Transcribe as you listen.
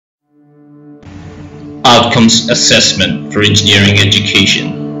Outcomes assessment for engineering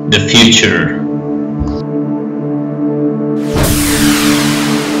education, the future.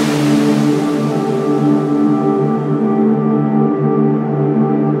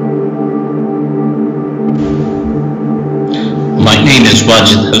 My name is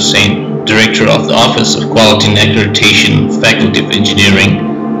Wajid Hussain, Director of the Office of Quality and Accreditation, Faculty of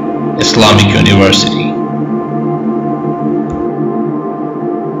Engineering, Islamic University.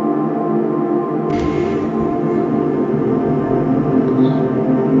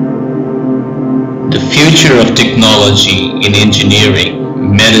 The future of technology in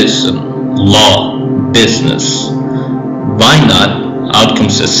engineering, medicine, law, business. Why not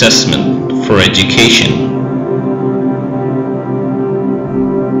outcomes assessment for education?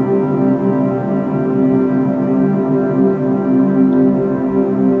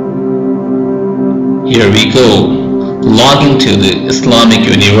 Here we go. Log into the Islamic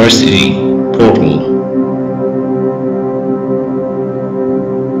University portal.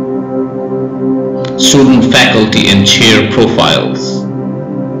 Student, faculty, and chair profiles.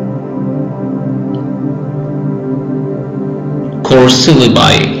 Course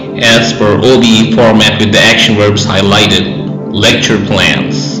syllabi as per OBE format with the action verbs highlighted. Lecture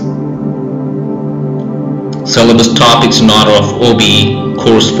plans. Syllabus topics in order of OBE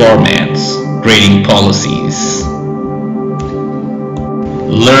course formats. Grading policies.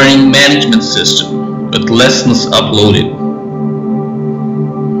 Learning management system with lessons uploaded.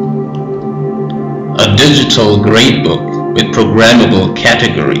 A digital gradebook with programmable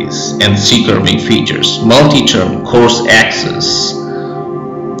categories and C-curving features. Multi-term course access.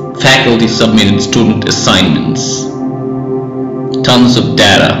 Faculty submitted student assignments. Tons of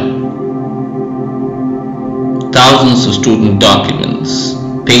data. Thousands of student documents.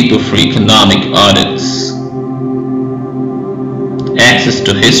 Paper-free economic audits. Access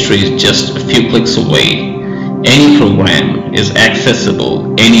to history is just a few clicks away. Any program is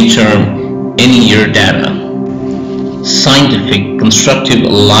accessible, any term, any year data. Scientific constructive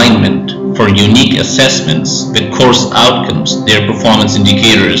alignment for unique assessments with course outcomes, their performance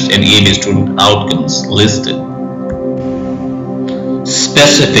indicators, and ABET student outcomes listed.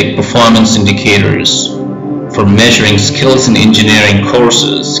 Specific performance indicators for measuring skills in engineering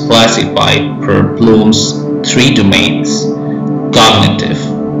courses classified per Bloom's 3 domains: cognitive,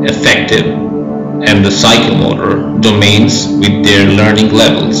 affective, and the psychomotor domains with their learning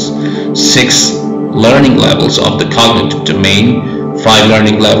levels. 6 learning levels of the cognitive domain, 5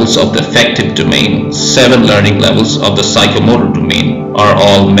 learning levels of the affective domain, 7 learning levels of the psychomotor domain are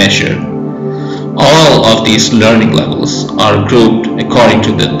all measured. All of these learning levels are grouped according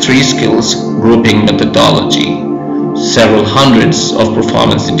to the 3 skills grouping methodology. Several hundreds of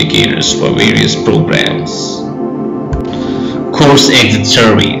performance indicators for various programs. Course exit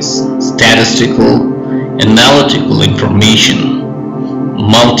surveys, statistical, analytical information,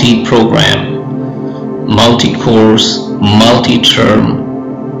 multi-program, multi-course,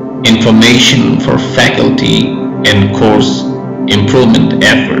 multi-term, information for faculty and course improvement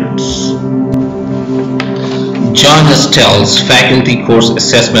efforts. John Estell's Faculty Course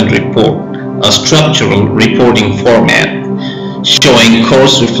Assessment Report, a structural reporting format showing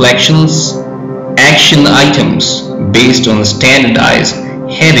course reflections, action items based on standardized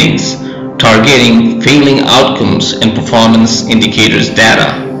headings targeting failing outcomes and performance indicators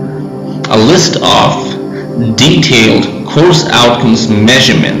data. A list of detailed course outcomes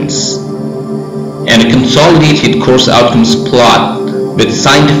measurements and a consolidated course outcomes plot with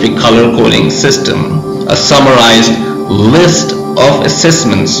scientific color coding system. A summarized list of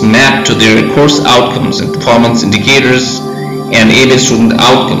assessments mapped to their course outcomes and performance indicators and ABET student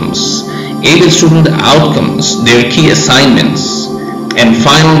outcomes. ABET student outcomes, their key assignments, and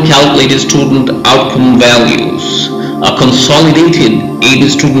final calculated student outcome values. A consolidated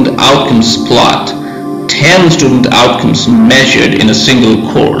ABET student outcomes plot. 10 student outcomes measured in a single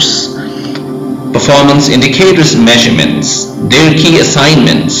course. Performance indicators measurements, their key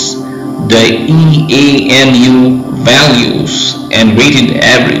assignments, the EAMU values and weighted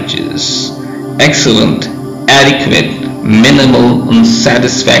averages. Excellent, adequate, minimal,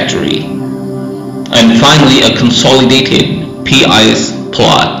 unsatisfactory. And finally, a consolidated PI's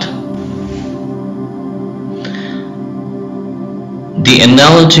plot. The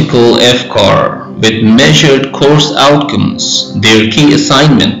analytical FCAR with measured course outcomes, their key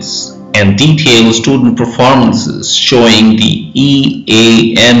assignments, and detailed student performances showing the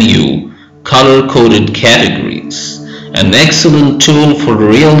EAMU color-coded categories. An excellent tool for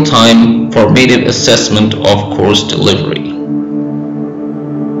real-time formative assessment of course delivery.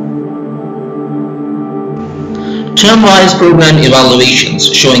 Term-wise program evaluations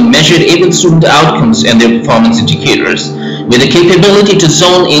showing measured ABET student outcomes and their performance indicators, with the capability to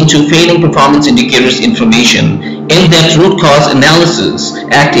zone into failing performance indicators information, in-depth root cause analysis,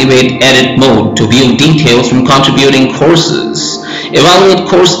 activate edit mode to view details from contributing courses, evaluate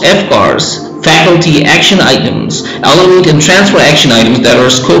course FCARs, faculty action items, elevate and transfer action items that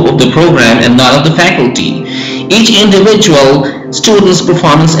are scope of the program and not of the faculty. Each individual student's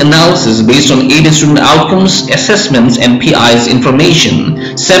performance analysis based on ABET student outcomes, assessments, and PI's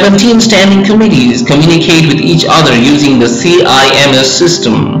information. 17 standing committees communicate with each other using the CIMS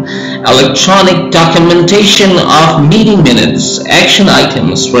system. Electronic documentation of meeting minutes, action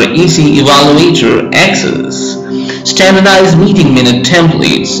items for EC evaluator access. Standardized meeting minute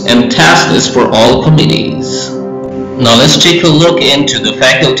templates and task lists for all committees. Now let's take a look into the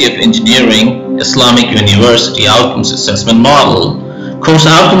Faculty of Engineering Islamic University Outcomes Assessment Model. Course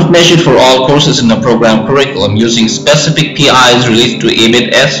outcomes measured for all courses in the program curriculum using specific PIs related to ABET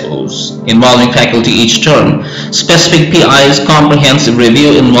SOs involving faculty each term. Specific PIs comprehensive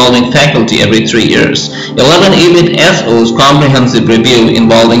review involving faculty every 3 years. 11 ABET SOs comprehensive review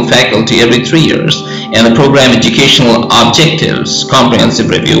involving faculty every 3 years. And the program educational objectives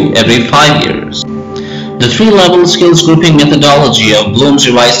comprehensive review every 5 years. The 3-level skills grouping methodology of Bloom's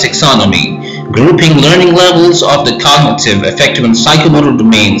revised taxonomy, grouping learning levels of the cognitive, affective, and psychomotor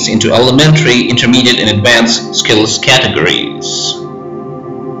domains into elementary, intermediate, and advanced skills categories.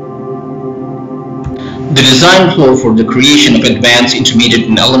 The design flow for the creation of advanced, intermediate,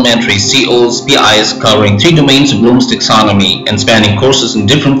 and elementary COs, PIs covering 3 domains of Bloom's taxonomy and spanning courses in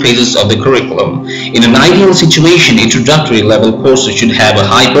different phases of the curriculum. In an ideal situation, introductory level courses should have a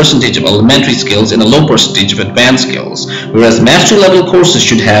high percentage of elementary skills and a low percentage of advanced skills, whereas mastery level courses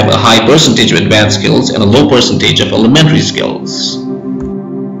should have a high percentage of advanced skills and a low percentage of elementary skills.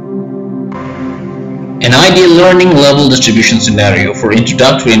 An ideal learning level distribution scenario for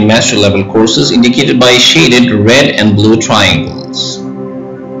introductory and mastery level courses indicated by shaded red and blue triangles.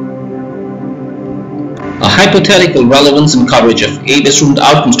 A hypothetical relevance and coverage of ABET student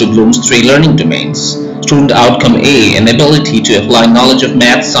outcomes to Bloom's 3 learning domains. Student outcome A, an ability to apply knowledge of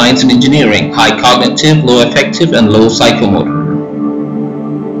math, science, and engineering, high cognitive, low affective, and low psychomotor.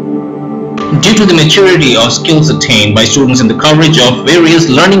 Due to the maturity of skills attained by students in the coverage of various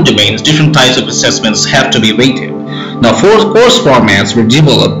learning domains, different types of assessments have to be weighted. Now, 4 course formats were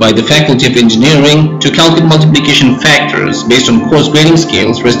developed by the Faculty of Engineering to calculate multiplication factors based on course grading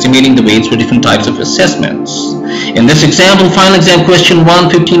scales for estimating the weights for different types of assessments. In this example, final exam question 1,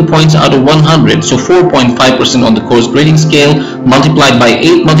 15 points out of 100, so 4.5% on the course grading scale multiplied by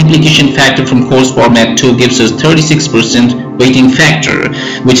 8 multiplication factor from course format 2 gives us 36% weighting factor,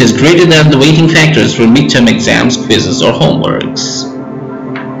 which is greater than the weighting factors for midterm exams, quizzes, or homeworks.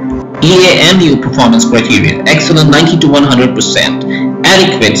 EAMU performance criteria: excellent 90 to 100%,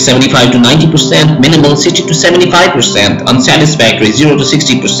 adequate 75 to 90%, minimal 60 to 75%, unsatisfactory 0 to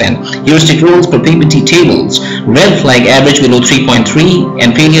 60%. Heuristic rules per PPT tables: red flag average below 3.3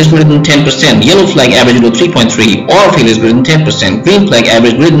 and failures greater than 10%, yellow flag average below 3.3 or failures greater than 10%, green flag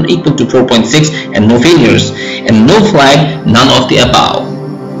average greater than equal to 4.6 and no failures, and no flag, none of the above.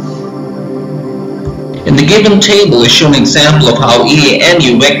 In the given table is shown an example of how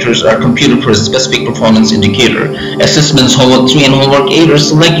EAMU vectors are computed for a specific performance indicator. Assessments homework 3 and homework 8 are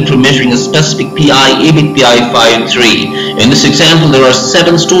selected for measuring a specific PI, ABET PI 5-3. In this example, there are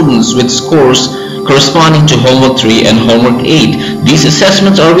 7 students with scores corresponding to homework 3 and homework 8. These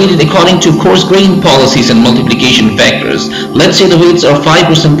assessments are rated according to course grading policies and multiplication factors. Let's say the weights are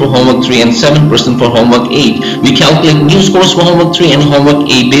 5% for homework 3 and 7% for homework 8. We calculate new scores for homework 3 and homework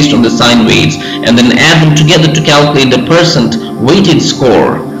 8 based on the assigned weights and then add them together to calculate the percent weighted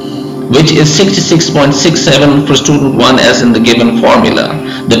score, which is 66.67 for student 1 as in the given formula.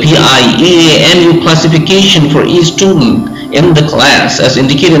 The PI EAMU classification for each student in the class as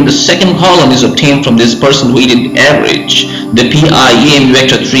indicated in the second column is obtained from this percent weighted average. The PI EAMU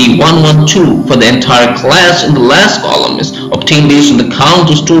vector 3112 for the entire class in the last column is obtained based on the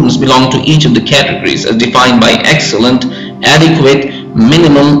count of students belong to each of the categories as defined by excellent, adequate,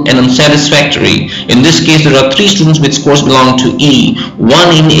 minimum, and unsatisfactory. In this case, there are 3 students with scores belong to E, 1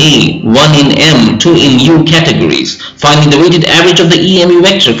 in A, 1 in M, 2 in U categories. Finally, the weighted average of the EMU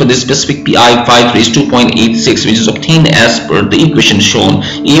vector for this specific PI 5 is 2.86, which is obtained as per the equation shown.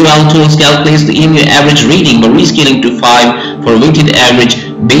 EvalTools calculates the EMU average rating by rescaling to 5 for weighted average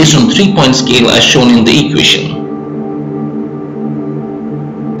based on 3-point scale as shown in the equation.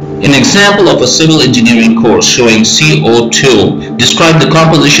 An example of a civil engineering course showing CO2 described the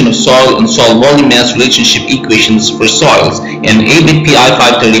composition of soil and soil volume mass relationship equations for soils, and ABET PI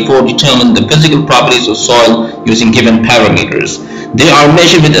 534 determined the physical properties of soil using given parameters. They are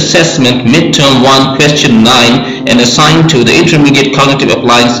measured with assessment midterm 1 question 9 and assigned to the intermediate cognitive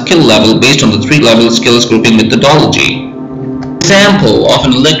applied skill level based on the 3-level skills grouping methodology. Example of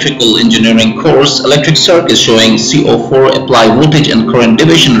an electrical engineering course, electric circuits showing CO4 apply voltage and current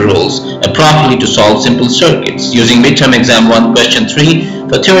division rules appropriately to solve simple circuits using midterm exam 1 question 3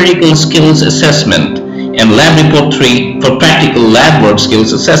 for theoretical skills assessment and lab report 3 for practical lab work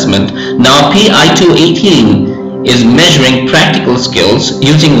skills assessment. Now PI 218 is measuring practical skills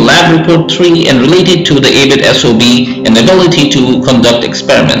using lab report 3 and related to the ABET SOB and ability to conduct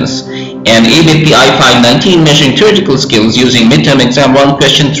experiments, and ABET PI 519 measuring theoretical skills using midterm exam 1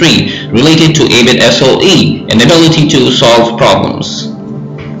 question 3 related to ABET SOE and ability to solve problems.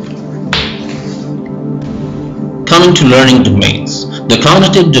 Coming to learning domains. The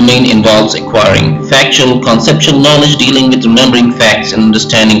cognitive domain involves acquiring factual, conceptual knowledge dealing with remembering facts and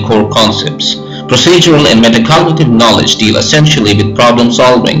understanding core concepts. Procedural and metacognitive knowledge deal essentially with problem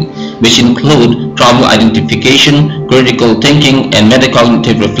solving, which include problem identification, critical thinking, and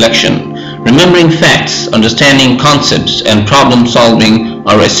metacognitive reflection. Remembering facts, understanding concepts, and problem solving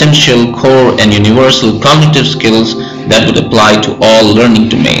are essential, core, and universal cognitive skills that would apply to all learning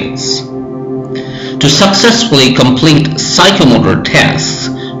domains. To successfully complete psychomotor tasks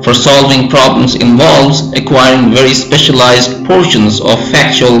for solving problems involves acquiring very specialized portions of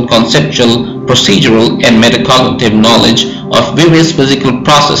factual, conceptual, procedural, and metacognitive knowledge of various physical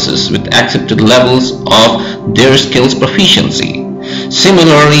processes with accepted levels of their skills proficiency.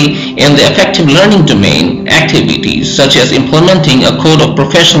 Similarly, in the affective learning domain, activities such as implementing a code of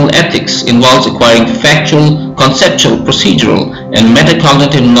professional ethics involves acquiring factual, conceptual, procedural, and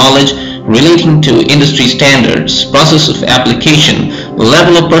metacognitive knowledge relating to industry standards, process of application,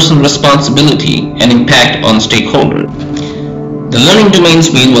 level of personal responsibility, and impact on stakeholders. The learning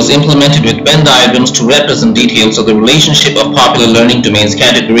domains wheel was implemented with Venn diagrams to represent details of the relationship of popular learning domains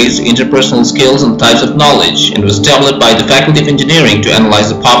categories, interpersonal skills, and types of knowledge, and was developed by the Faculty of Engineering to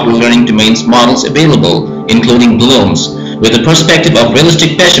analyze the popular learning domains models available, including Bloom's, with the perspective of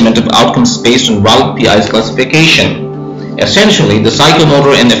realistic measurement of outcomes based on Rowlett PI's classification. Essentially, the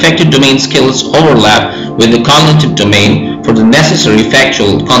psychomotor and affective domain skills overlap with the cognitive domain for the necessary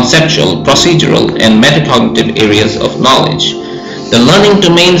factual, conceptual, procedural, and metacognitive areas of knowledge. The learning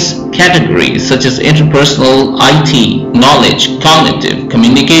domains categories such as interpersonal, IT, knowledge, cognitive,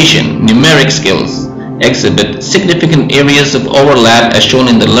 communication, numeric skills exhibit significant areas of overlap as shown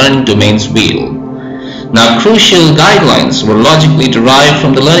in the learning domains wheel. Now, crucial guidelines were logically derived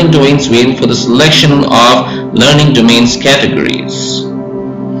from the learning domains wheel for the selection of learning domains categories.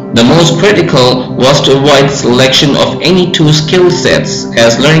 The most critical was to avoid selection of any two skill sets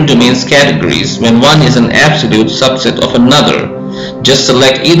as learning domains categories when one is an absolute subset of another. Just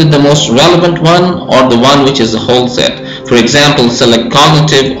select either the most relevant one or the one which is a whole set. For example, select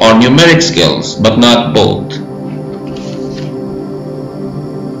cognitive or numeric skills, but not both.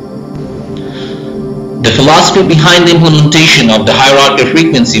 The philosophy behind the implementation of the hierarchy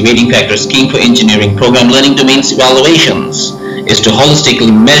frequency weighting factor scheme for engineering program learning domains evaluations is to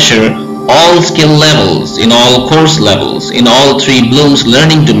holistically measure all skill levels in all course levels in all three Bloom's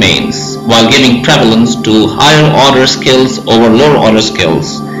learning domains while giving prevalence to higher order skills over lower order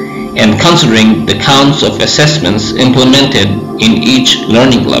skills and considering the counts of assessments implemented in each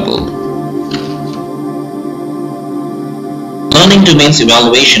learning level. Learning domains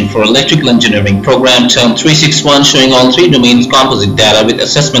evaluation for electrical engineering program term 361 showing all three domains composite data with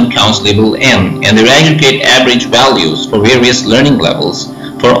assessment counts labeled N and their aggregate average values for various learning levels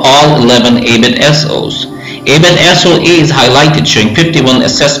for all 11 ABET SOs. ABET SOA is highlighted showing 51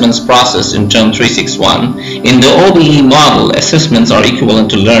 assessments processed in term 361. In the OBE model, assessments are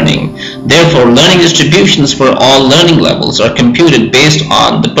equivalent to learning. Therefore, learning distributions for all learning levels are computed based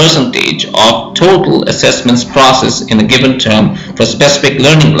on the percentage of total assessments processed in a given term for a specific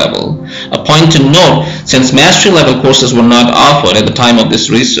learning level. A point to note, since mastery level courses were not offered at the time of this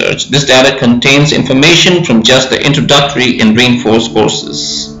research, this data contains information from just the introductory and reinforced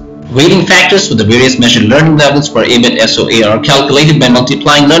courses. Weighting factors for the various measured learning levels for ABET SOA are calculated by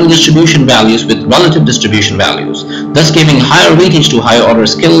multiplying learning distribution values with relative distribution values, thus giving higher weightage to higher order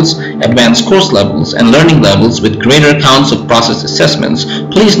skills, advanced course levels, and learning levels with greater counts of process assessments.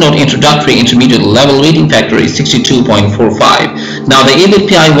 Please note introductory intermediate level weighting factor is 62.45. Now, the ABET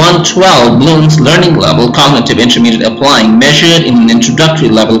PI 112 Bloom's Learning Level Cognitive Intermediate Applying measured in an introductory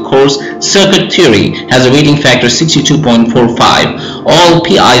level course Circuit Theory has a weighting factor 62.45. All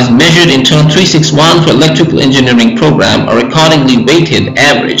PIs measured in Term 361 for Electrical Engineering program are accordingly weighted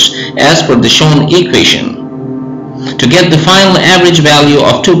averaged as per the shown equation to get the final average value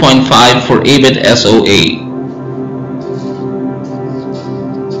of 2.5 for ABET SOA.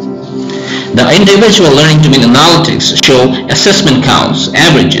 The individual learning domain analytics show assessment counts,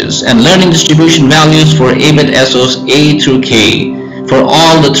 averages, and learning distribution values for ABET SOs A through K for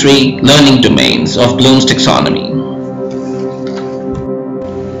all the 3 learning domains of Bloom's taxonomy.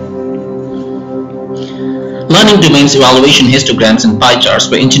 Learning domains evaluation histograms and pie charts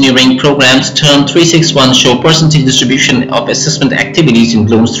for engineering programs Term 361 show percentage distribution of assessment activities in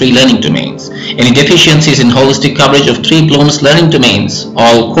Bloom's 3 learning domains. Any deficiencies in holistic coverage of 3 Bloom's learning domains,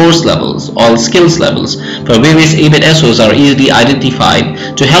 all course levels, all skills levels for various ABET SOs are easily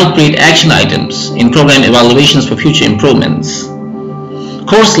identified to help create action items in program evaluations for future improvements.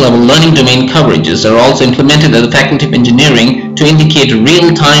 Course level learning domain coverages are also implemented at the Faculty of Engineering to indicate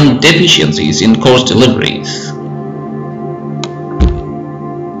real-time deficiencies in course deliveries.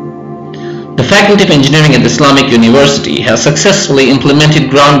 The Faculty of Engineering at Islamic University has successfully implemented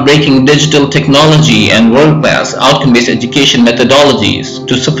groundbreaking digital technology and world-class outcome-based education methodologies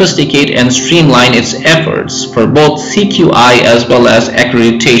to sophisticate and streamline its efforts for both CQI as well as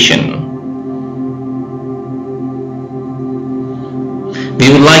accreditation.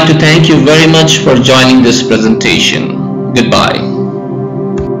 We would like to thank you very much for joining this presentation. Goodbye.